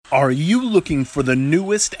Are you looking for the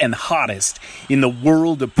newest and hottest in the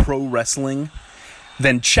world of pro wrestling?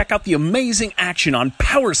 Then check out the amazing action on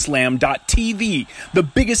Powerslam.tv, the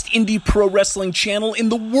biggest indie pro wrestling channel in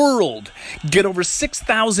the world. Get over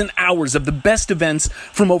 6,000 hours of the best events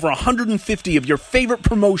from over 150 of your favorite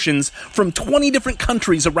promotions from 20 different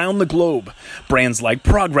countries around the globe. Brands like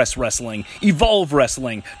Progress Wrestling, Evolve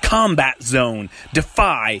Wrestling, Combat Zone,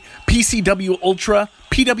 Defy, PCW Ultra,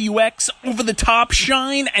 PWX, Over the Top,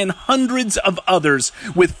 Shine, and hundreds of others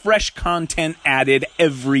with fresh content added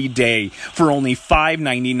every day for only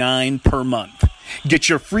 $5.99 per month. Get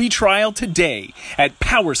your free trial today at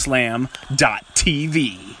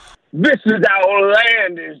Powerslam.tv. This is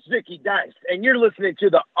Outlander Zicky Dice, and you're listening to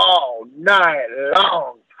the All Night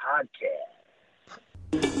Long podcast.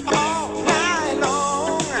 All night long.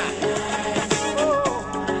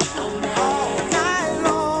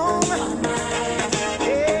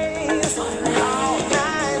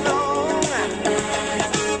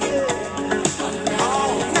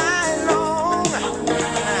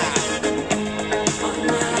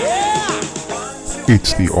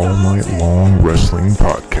 It's the All Night Long Wrestling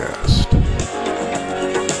Podcast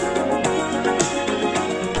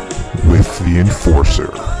with the Enforcer.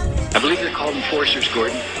 I believe they're called enforcers,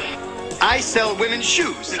 Gordon. I sell women's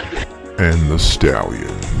shoes. And the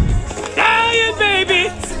Stallion. Stallion, baby!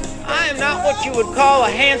 I am not what you would call a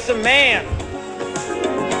handsome man.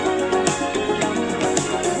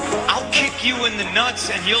 I'll kick you in the nuts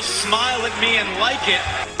and you'll smile at me and like it.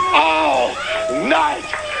 All night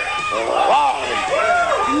long.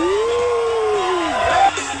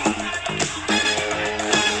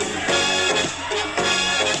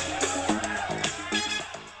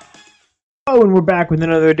 Oh, and we're back with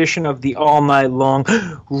another edition of the All Night Long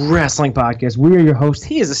Wrestling Podcast. We are your host.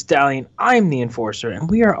 He is a Stallion. I'm the Enforcer, and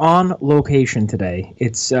we are on location today.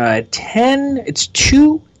 It's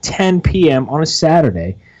 2:10 p.m. on a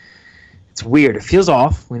Saturday. It's weird. It feels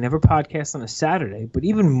off. We never podcast on a Saturday, but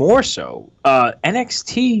even more so,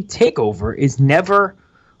 NXT Takeover is never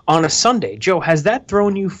on a Sunday. Joe, has that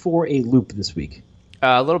thrown you for a loop this week?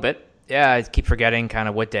 A little bit. Yeah, I keep forgetting kind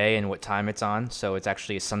of what day and what time it's on. So it's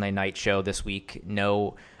actually a Sunday night show this week.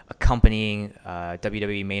 No accompanying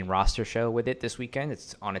WWE main roster show with it this weekend.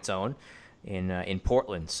 It's on its own in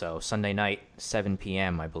Portland. So Sunday night, 7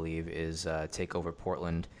 p.m., I believe, is Takeover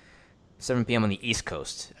Portland. 7 p.m. on the East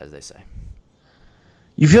Coast, as they say.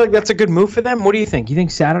 You feel like that's a good move for them? What do you think? You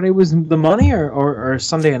think Saturday was the money or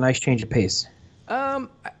Sunday a nice change of pace? I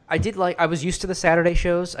was used to the Saturday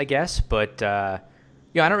shows, I guess, but I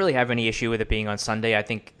don't really have any issue with it being on Sunday. I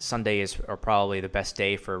think Sunday are probably the best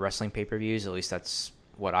day for wrestling pay-per-views. At least that's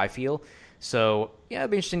what I feel. So, yeah, it'll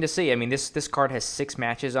be interesting to see. I mean, this card has 6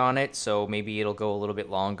 matches on it, so maybe it'll go a little bit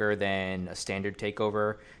longer than a standard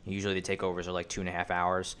takeover. Usually the takeovers are like 2.5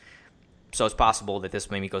 hours. So it's possible that this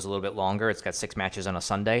maybe goes a little bit longer. It's got 6 matches on a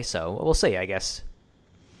Sunday, so we'll see, I guess.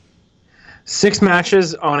 6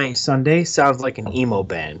 matches on a Sunday sounds like an emo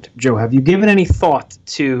band. Joe, have you given any thought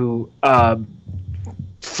to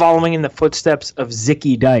following in the footsteps of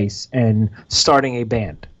Zicky Dice and starting a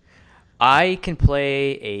band? I can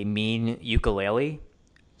play a mean ukulele.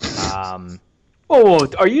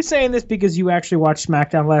 Are you saying this because you actually watched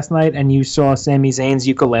SmackDown last night and you saw Sami Zayn's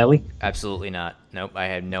ukulele? Absolutely not. Nope, I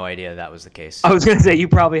had no idea that was the case. I was going to say, you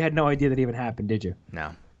probably had no idea that even happened, did you?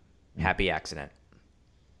 No. Happy accident.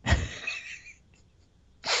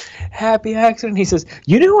 Happy accident. He says,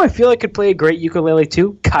 you know who I feel like could play a great ukulele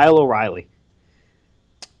too? Kyle O'Reilly.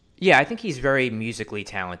 Yeah, I think he's very musically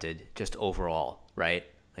talented, just overall, right?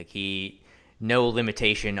 Like no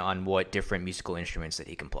limitation on what different musical instruments that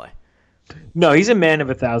he can play. No, he's a man of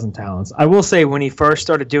 1,000 talents. I will say, when he first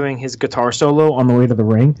started doing his guitar solo on the way to the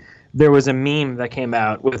ring, there was a meme that came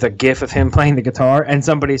out with a gif of him playing the guitar, and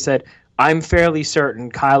somebody said, I'm fairly certain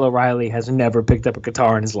Kyle O'Reilly has never picked up a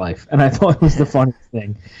guitar in his life. And I thought it was the funniest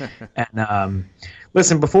thing. And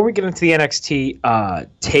listen, before we get into the NXT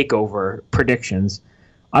TakeOver predictions,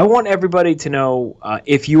 I want everybody to know,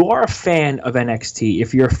 if you are a fan of NXT,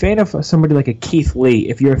 if you're a fan of somebody like a Keith Lee,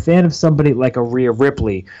 if you're a fan of somebody like a Rhea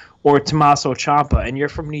Ripley or Tommaso Ciampa, and you're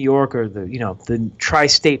from New York or the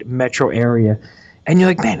tri-state metro area, and you're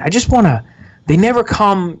like, man, I just want to, they never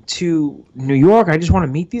come to New York, I just want to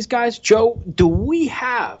meet these guys. Joe, do we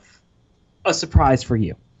have a surprise for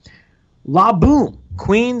you? La Boom,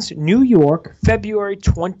 Queens, New York, February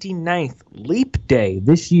 29th, Leap Day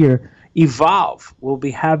this year. Evolve will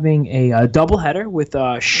be having a doubleheader with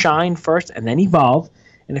Shine first and then Evolve.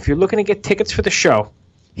 And if you're looking to get tickets for the show,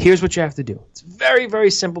 here's what you have to do. It's a very,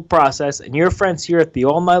 very simple process, and your friends here at the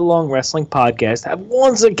All Night Long Wrestling Podcast have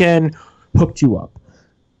once again hooked you up.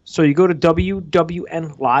 So you go to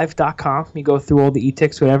wwnlive.com. You go through all the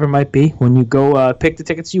e-tickets, whatever it might be. When you go pick the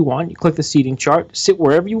tickets you want, you click the seating chart, sit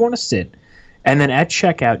wherever you want to sit. And then at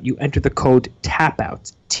checkout, you enter the code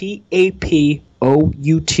TAPOUT,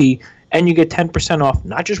 TAPOUT, and you get 10% off.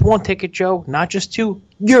 Not just one ticket, Joe, not just two,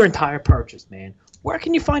 your entire purchase, man. Where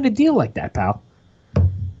can you find a deal like that, pal?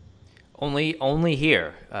 Only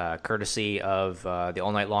here, courtesy of the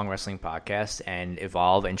All Night Long Wrestling Podcast and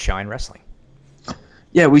Evolve and Shine Wrestling.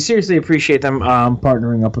 Yeah, we seriously appreciate them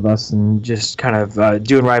partnering up with us and just kind of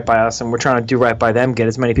doing right by us, and we're trying to do right by them, get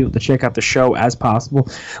as many people to check out the show as possible.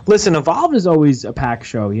 Listen, Evolve is always a packed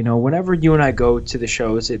show. You know, whenever you and I go to the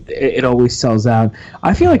shows, it always sells out.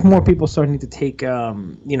 I feel like more people starting to take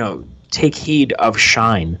heed of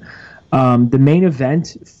Shine. The main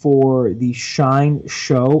event for the Shine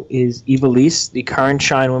show is Ivelisse, the current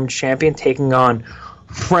Shine Women's Champion, taking on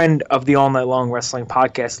friend of the All Night Long Wrestling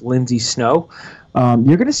Podcast, Lindsay Snow.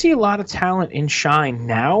 You're going to see a lot of talent in Shine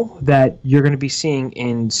now that you're going to be seeing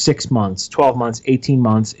in 6 months, 12 months, 18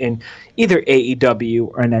 months in either AEW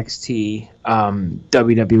or NXT,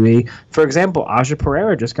 WWE. For example, Aja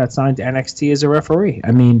Pereira just got signed to NXT as a referee.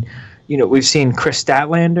 I mean, you know, we've seen Chris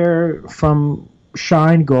Statlander from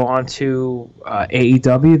Shine go on to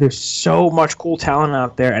AEW. There's so much cool talent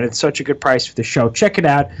out there, and it's such a good price for the show. Check it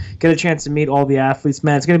out. Get a chance to meet all the athletes.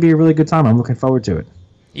 Man, it's going to be a really good time. I'm looking forward to it.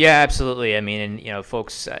 Yeah, absolutely. I mean, and you know,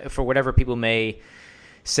 folks, for whatever people may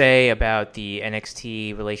say about the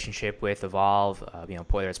NXT relationship with Evolve, you know,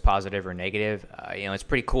 whether it's positive or negative, you know, it's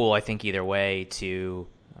pretty cool. I think either way to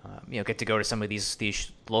you know, get to go to some of these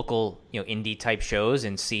local, you know, indie type shows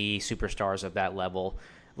and see superstars of that level,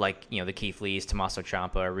 like, you know, the Keith Lees, Tommaso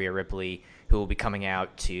Ciampa, Rhea Ripley, who will be coming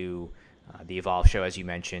out to the Evolve show, as you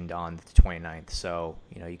mentioned, on the 29th. So,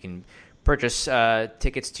 you know, you can purchase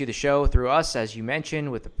tickets to the show through us, as you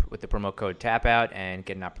mentioned, with the promo code TAPOUT, and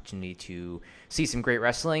get an opportunity to see some great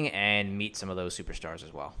wrestling and meet some of those superstars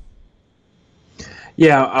as well.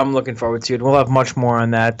 Yeah, I'm looking forward to it. We'll have much more on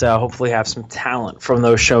that. Hopefully have some talent from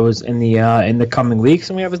those shows in the coming weeks.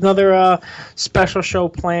 And we have another special show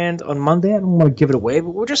planned on Monday. I don't want to give it away, but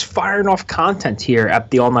we're just firing off content here at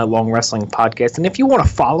the All Night Long Wrestling Podcast. And if you want to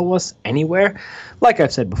follow us anywhere, like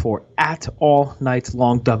I've said before, at All Night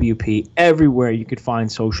Long WP, everywhere you could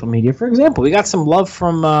find social media. For example, we got some love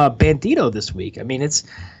from Bandito this week. I mean, it's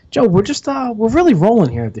Joe. We're just we're really rolling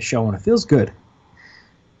here at the show, and it feels good.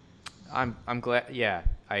 I'm glad. Yeah,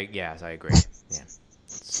 I agree. Yeah,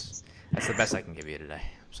 that's the best I can give you today.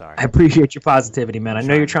 I'm sorry. I appreciate your positivity, man. I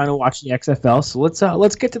know you're trying to watch the XFL, so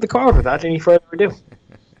let's get to the card without any further ado.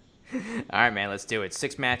 All right, man. Let's do it.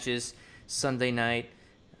 6 matches Sunday night,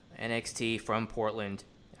 NXT from Portland.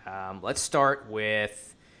 Let's start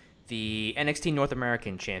with the NXT North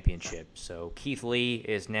American Championship. So Keith Lee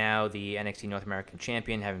is now the NXT North American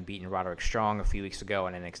Champion, having beaten Roderick Strong a few weeks ago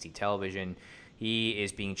on NXT television. He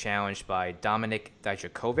is being challenged by Dominik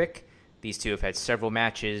Dijakovic. These two have had several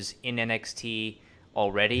matches in NXT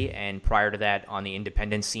already, and prior to that on the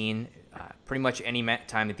independent scene. Pretty much any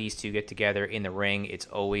time that these two get together in the ring, it's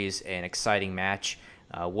always an exciting match.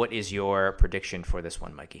 What is your prediction for this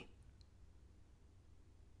one, Mikey?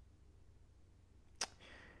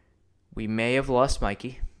 We may have lost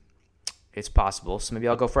Mikey. It's possible, so maybe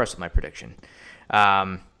I'll go first with my prediction.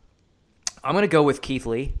 I'm going to go with Keith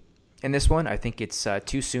Lee in this one. I think it's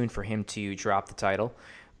too soon for him to drop the title,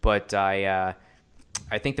 but I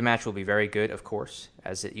think the match will be very good, of course,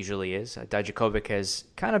 as it usually is. Dijakovic has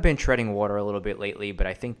kind of been treading water a little bit lately, but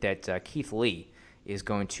I think that Keith Lee is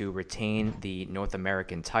going to retain the North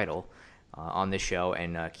American title on this show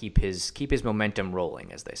and keep his momentum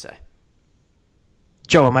rolling, as they say.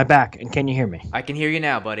 Joe, am I back? And can you hear me? I can hear you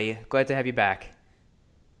now, buddy. Glad to have you back.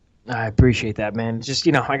 I appreciate that, man. Just,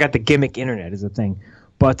 I got the gimmick internet is a thing.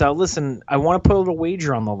 But listen, I want to put a little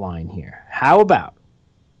wager on the line here. How about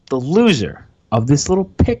the loser of this little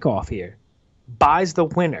pick-off here buys the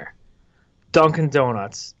winner Dunkin'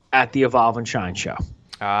 Donuts at the Evolve and Shine show?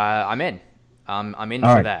 I'm in. I'm in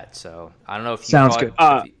All for right. that. So I don't know if you Sounds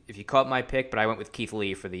caught, good. If you caught my pick, but I went with Keith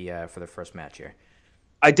Lee for the first match here.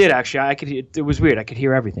 I did, actually. I could hear, it was weird. I could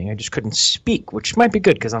hear everything. I just couldn't speak, which might be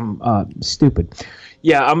good because I'm stupid.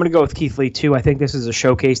 Yeah, I'm going to go with Keith Lee, too. I think this is a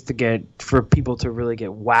showcase for people to really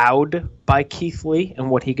get wowed by Keith Lee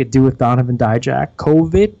and what he could do with Donovan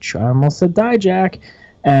Dijakovic. I almost said Dijak.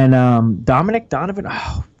 And Dominic Donovan.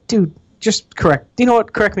 Oh, dude, just correct. You know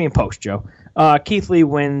what? Correct me in post, Joe. Keith Lee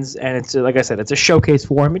wins, and it's like I said, it's a showcase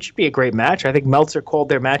for him. It should be a great match. I think Meltzer called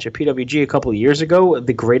their match at PWG a couple of years ago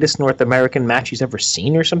the greatest North American match he's ever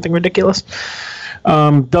seen, or something ridiculous.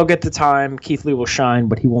 They'll get the time. Keith Lee will shine,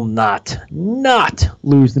 but he will not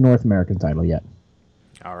lose the North American title yet.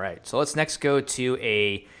 All right, so let's next go to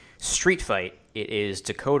a street fight. It is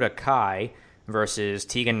Dakota Kai versus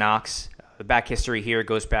Tegan Nox. The back history here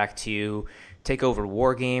goes back to TakeOver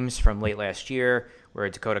War Games from late last year, where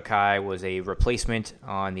Dakota Kai was a replacement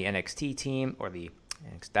on the NXT team, or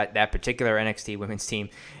that particular NXT women's team,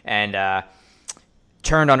 and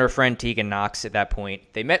turned on her friend Tegan Nox at that point.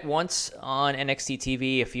 They met once on NXT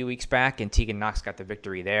TV a few weeks back, and Tegan Nox got the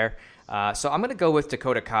victory there. So I'm going to go with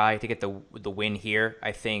Dakota Kai to get the win here.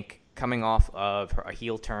 I think coming off of a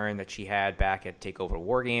heel turn that she had back at TakeOver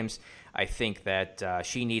War Games, I think that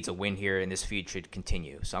she needs a win here, and this feud should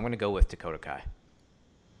continue. So I'm going to go with Dakota Kai.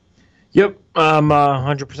 Yep, I'm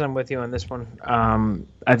 100% with you on this one.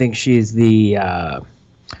 I think she's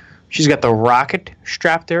she's got the rocket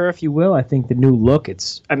strapped to her, if you will. I think the new look,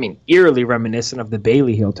 eerily reminiscent of the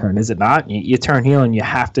Bayley heel turn, is it not? You turn heel and you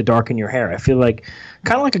have to darken your hair. I feel like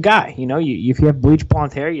kind of like a guy, you know. If you have bleach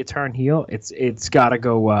blonde hair, you turn heel. It's gotta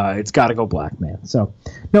go black, man. So,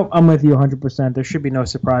 no, I'm with you 100%. There should be no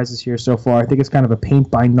surprises here so far. I think it's kind of a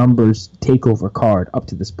paint by numbers takeover card up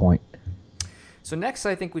to this point. So next,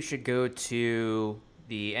 I think we should go to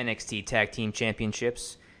the NXT Tag Team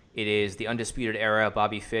Championships. It is the Undisputed Era,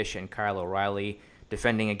 Bobby Fish and Kyle O'Reilly,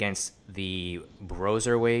 defending against the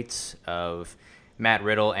Broserweights of Matt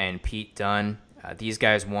Riddle and Pete Dunne. These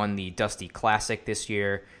guys won the Dusty Classic this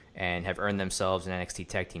year and have earned themselves an NXT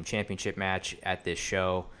Tag Team Championship match at this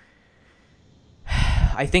show.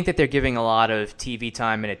 I think that they're giving a lot of TV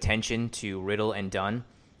time and attention to Riddle and Dunne,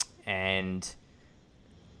 and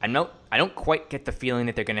I don't quite get the feeling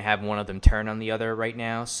that they're going to have one of them turn on the other right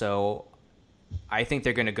now, so I think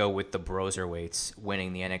they're going to go with the Broserweights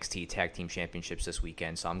winning the NXT Tag Team Championships this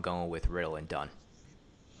weekend, so I'm going with Riddle and Dunne.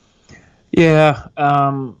 Yeah,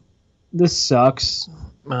 this sucks.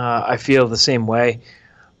 I feel the same way.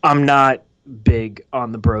 I'm not big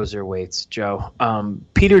on the Broserweights, Joe.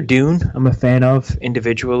 Peter Dunne, I'm a fan of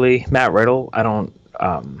individually. Matt Riddle, I don't.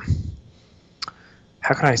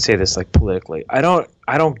 How can I say this politically? I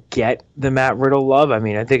don't get the Matt Riddle love. I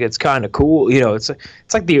mean, I think it's kind of cool. You know, it's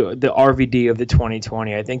like the RVD of the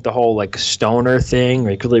 2020. I think the whole stoner thing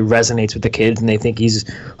really resonates with the kids, and they think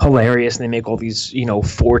he's hilarious, and they make all these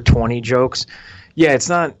 420 jokes. Yeah, it's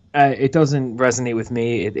not. It doesn't resonate with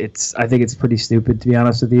me. I think it's pretty stupid, to be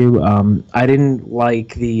honest with you. I didn't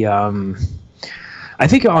like the. I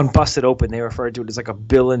think on Busted Open they referred to it as a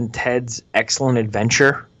Bill and Ted's Excellent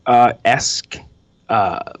Adventure esque.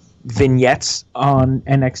 Vignettes on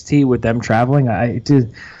NXT with them traveling.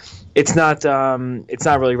 It's not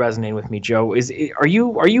really resonating with me, Joe. Are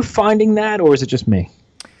you finding that, or is it just me?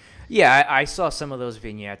 Yeah, I saw some of those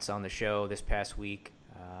vignettes on the show this past week.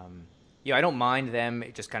 I don't mind them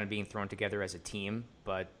just kind of being thrown together as a team,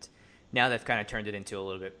 but now they've kind of turned it into a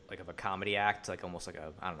little bit of a comedy act, almost like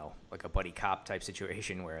a buddy cop type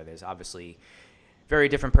situation where there's obviously very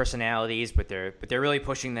different personalities, but they're really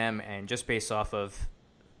pushing them, and just based off of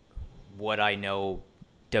what I know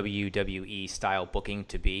WWE style booking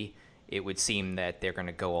to be, it would seem that they're going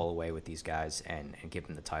to go all the way with these guys and give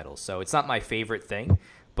them the titles. So it's not my favorite thing,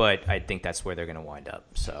 but I think that's where they're going to wind up.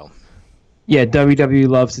 So yeah, WWE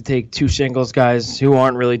loves to take two singles guys who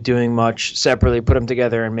aren't really doing much separately, put them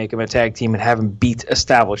together and make them a tag team and have them beat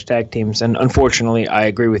established tag teams. And unfortunately, I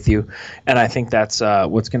agree with you, and I think that's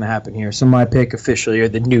what's going to happen here. So my pick officially are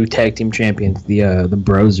the new tag team champions, the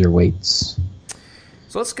Broserweights.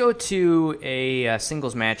 So let's go to a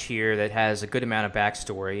singles match here that has a good amount of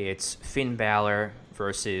backstory. It's Finn Balor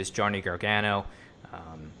versus Johnny Gargano.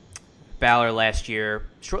 Balor last year,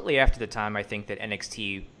 shortly after the time I think that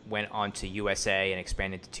NXT went on to USA and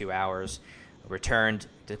expanded to 2 hours, returned,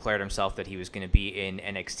 declared himself that he was going to be in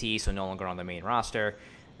NXT, so no longer on the main roster.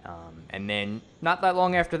 And then not that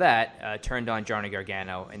long after that, turned on Johnny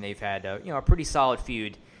Gargano, and they've had a pretty solid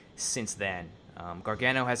feud since then.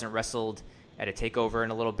 Gargano hasn't wrestled at a TakeOver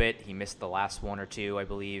in a little bit. He missed the last one or two, I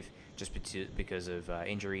believe, just because of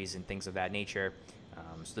injuries and things of that nature.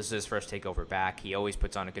 So this is his first TakeOver back. He always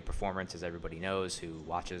puts on a good performance, as everybody knows who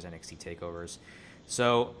watches NXT TakeOvers.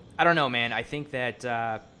 So I don't know, man. I think that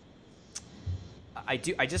I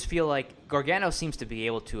just feel like Gargano seems to be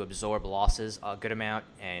able to absorb losses a good amount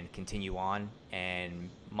and continue on.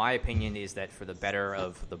 And my opinion is that for the better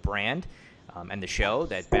of the brand and the show,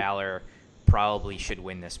 that Balor probably should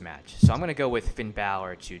win this match. So I'm going to go with Finn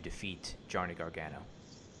Balor to defeat Johnny Gargano.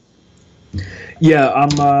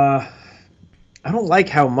 Yeah, I don't like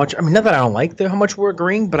how much. I mean, not that I don't like how much we're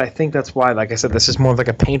agreeing, but I think that's why, like I said, this is more of like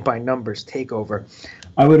a paint by numbers takeover.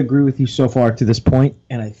 I would agree with you so far to this point,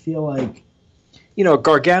 and I feel like,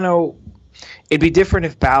 Gargano it'd be different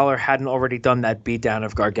if Balor hadn't already done that beatdown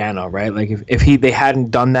of Gargano, right? Like if they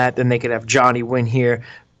hadn't done that, then they could have Johnny win here,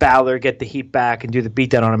 Balor get the heat back and do the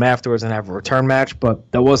beatdown on him afterwards and have a return match,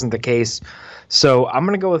 but that wasn't the case. So I'm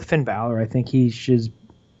going to go with Finn Balor. I think he's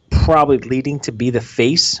probably leading to be the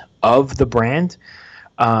face of the brand,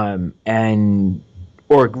 or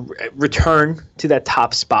return to that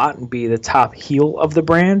top spot and be the top heel of the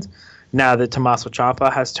brand now that Tommaso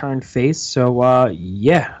Ciampa has turned face. So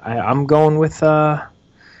I'm going with I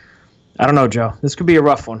don't know, Joe. This could be a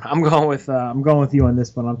rough one. I'm going with you on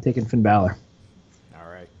this one. I'm taking Finn Balor.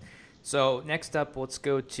 All right. So next up, let's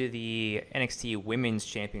go to the NXT Women's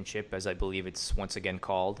Championship, as I believe it's once again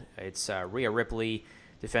called. It's Rhea Ripley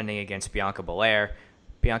defending against Bianca Belair.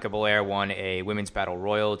 Bianca Belair won a Women's Battle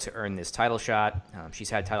Royal to earn this title shot.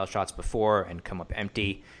 She's had title shots before and come up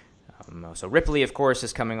empty. So Ripley, of course,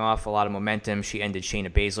 is coming off a lot of momentum. She ended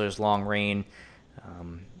Shayna Baszler's long reign.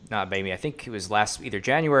 I think it was either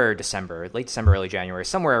January or December, late December, early January,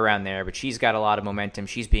 somewhere around there. But she's got a lot of momentum.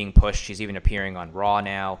 She's being pushed. She's even appearing on Raw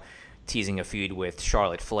now, teasing a feud with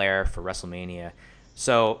Charlotte Flair for WrestleMania.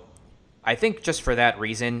 So I think just for that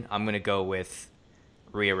reason, I'm going to go with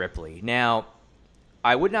Rhea Ripley. Now,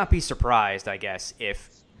 I would not be surprised, I guess, if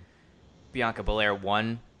Bianca Belair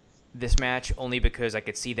won this match, only because I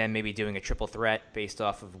could see them maybe doing a triple threat based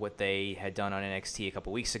off of what they had done on NXT a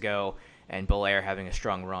couple weeks ago, and Belair having a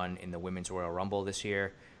strong run in the Women's Royal Rumble this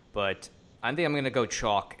year. But I think I'm going to go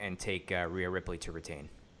chalk and take Rhea Ripley to retain.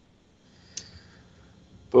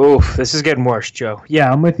 Oof, this is getting worse, Joe.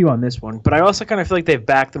 Yeah, I'm with you on this one. But I also kind of feel like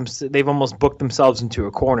they've almost booked themselves into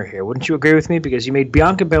a corner here. Wouldn't you agree with me? Because you made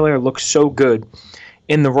Bianca Belair look so good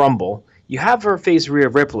in the Rumble. You have her face Rhea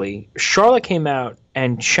Ripley. Charlotte came out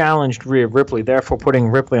and challenged Rhea Ripley, therefore putting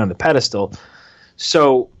Ripley on the pedestal.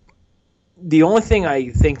 So the only thing I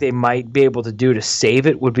think they might be able to do to save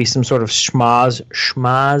it would be some sort of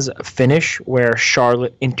schmaz finish where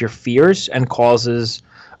Charlotte interferes and causes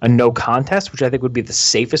a no contest, which I think would be the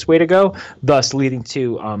safest way to go, thus leading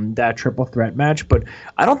to that triple threat match. But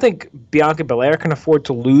I don't think Bianca Belair can afford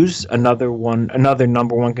to lose another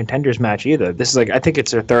number one contenders match either. This is I think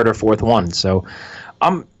it's her third or fourth one. So,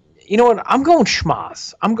 you know what? I'm going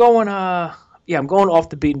schmaz. I'm going off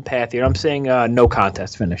the beaten path here. I'm saying no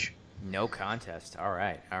contest finish. No contest. All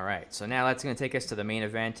right. So now that's going to take us to the main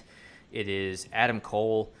event. It is Adam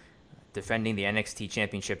Cole defending the NXT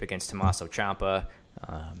Championship against Tommaso Ciampa.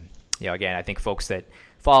 Again, I think folks that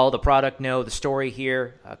follow the product know the story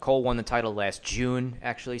here. Cole won the title last June,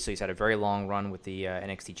 actually, so he's had a very long run with the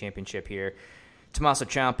NXT Championship here. Tommaso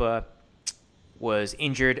Ciampa was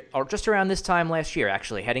injured just around this time last year,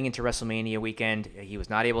 actually, heading into WrestleMania weekend. He was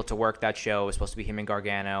not able to work that show. It was supposed to be him and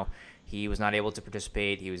Gargano. He was not able to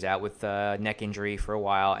participate. He was out with a neck injury for a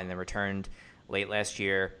while and then returned late last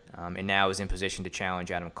year, and now is in position to challenge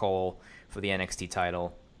Adam Cole for the NXT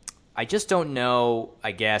title. I just don't know,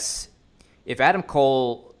 I guess, if Adam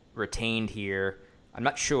Cole retained here, I'm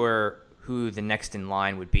not sure who the next in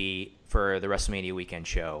line would be for the WrestleMania weekend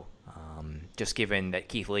show. Just given that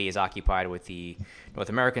Keith Lee is occupied with the North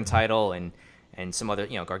American title and some other,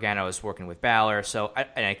 Gargano is working with Balor. So I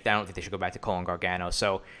don't think they should go back to Cole and Gargano.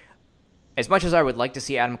 So as much as I would like to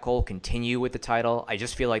see Adam Cole continue with the title, I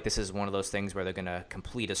just feel like this is one of those things where they're going to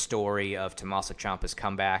complete a story of Tommaso Ciampa's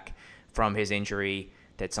comeback from his injury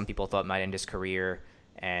that some people thought might end his career.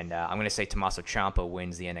 And I'm going to say Tommaso Ciampa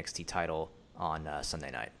wins the NXT title on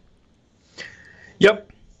Sunday night.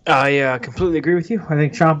 Yep. I completely agree with you. I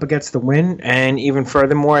think Ciampa gets the win. And even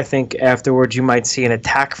furthermore, I think afterwards you might see an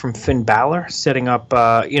attack from Finn Balor, setting up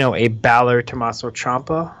a Balor-Tommaso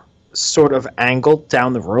Ciampa sort of angle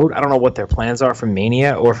down the road. I don't know what their plans are for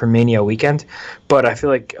Mania or for Mania weekend, but I feel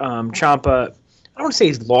like Ciampa, I don't want to say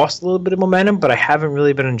he's lost a little bit of momentum, but I haven't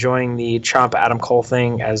really been enjoying the Ciampa-Adam Cole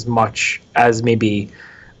thing as much as maybe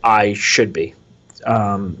I should be.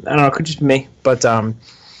 I don't know, it could just be me, but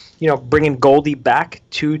bringing Goldie back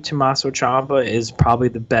to Tommaso Ciampa is probably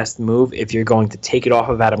the best move if you're going to take it off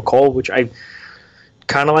of Adam Cole, which I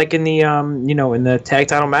kind of like in the in the tag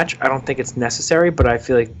title match. I don't think it's necessary, but I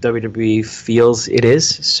feel like WWE feels it is.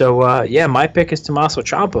 So my pick is Tommaso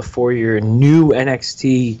Ciampa for your new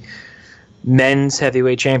NXT men's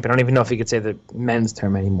heavyweight champion. I don't even know if you could say the men's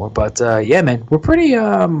term anymore, but man, we're pretty.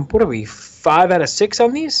 What are we? 5 out of 6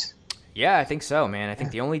 on these? Yeah, I think so, man. I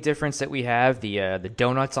think the only difference that we have, the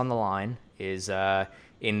donuts on the line, is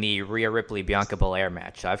in the Rhea Ripley Bianca Belair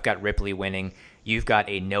match. I've got Ripley winning. You've got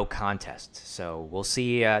a no contest. So we'll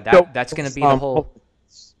see. That's going to be the whole.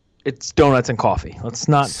 It's donuts and coffee. Let's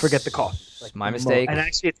not forget the coffee. My mistake. And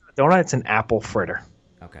actually, it's not a donut. It's an apple fritter.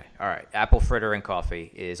 Okay. All right. Apple fritter and coffee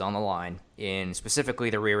is on the line in specifically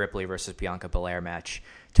the Rhea Ripley versus Bianca Belair match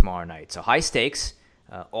tomorrow night. So high stakes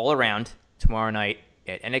all around tomorrow night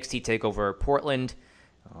at NXT Takeover Portland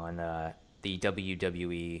on the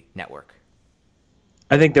WWE Network.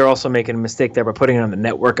 I think they're also making a mistake there by putting it on the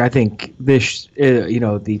network. I think this,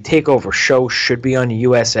 the Takeover show should be on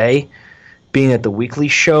USA, being that the weekly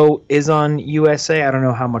show is on USA. I don't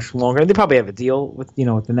know how much longer. They probably have a deal with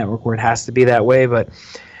with the network where it has to be that way. But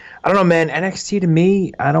I don't know, man. NXT to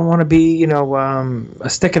me, I don't want to be a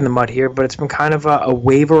stick in the mud here, but it's been kind of a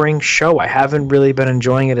wavering show. I haven't really been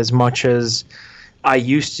enjoying it as much as I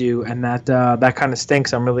used to, and that kind of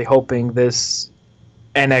stinks. I'm really hoping this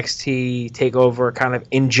NXT Takeover kind of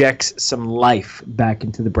injects some life back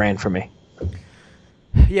into the brand for me.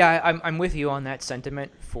 Yeah, I'm with you on that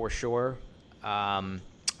sentiment for sure. I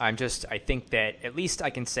think that at least I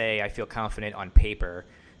can say I feel confident on paper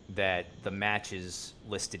that the matches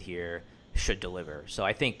listed here should deliver. So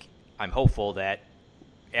I'm hopeful that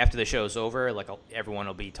after the show's over, like everyone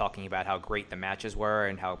will be talking about how great the matches were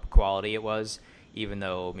and how quality it was, even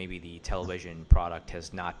though maybe the television product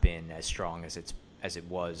has not been as strong as it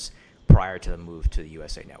was prior to the move to the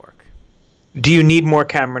USA Network. Do you need more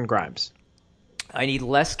Cameron Grimes? I need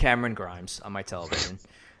less Cameron Grimes on my television.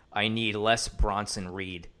 I need less Bronson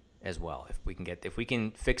Reed as well. If we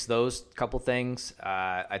can fix those couple things,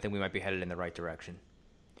 I think we might be headed in the right direction.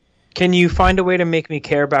 Can you find a way to make me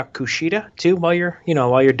care about Kushida too while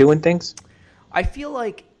you're doing things? I feel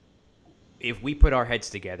like if we put our heads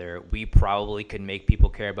together, we probably could make people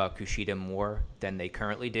care about Kushida more than they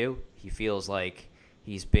currently do. He feels like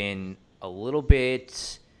he's been a little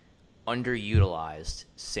bit underutilized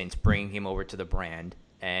since bringing him over to the brand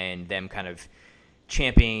and them kind of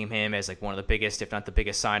championing him as like one of the biggest, if not the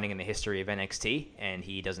biggest signing in the history of NXT, and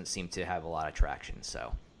he doesn't seem to have a lot of traction.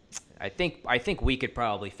 So I think we could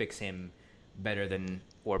probably fix him better than,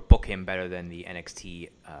 or book him better than the NXT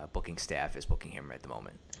booking staff is booking him at the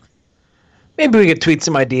moment. Maybe we could tweet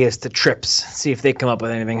some ideas to Trips, see if they come up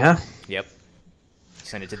with anything, huh? Yep.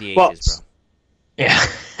 Send it to the H's, bro. Yeah,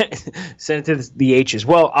 send it to the H's.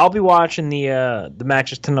 Well, I'll be watching the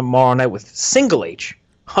matches tomorrow night with Single H.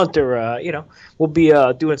 Hunter, we'll be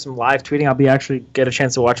doing some live tweeting. I'll be actually get a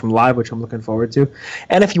chance to watch them live, which I'm looking forward to.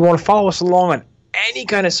 And if you want to follow us along on any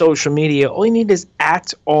kind of social media, all you need is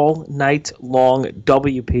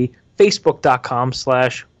 @AllNightLongWP,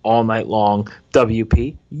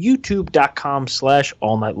 Facebook.com/AllNightLongWP,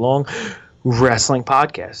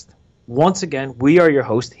 YouTube.com/AllNightLongWrestlingPodcast. Once again, we are your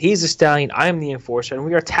host. He's the Stallion. I am the Enforcer, and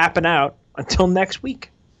we are tapping out until next week.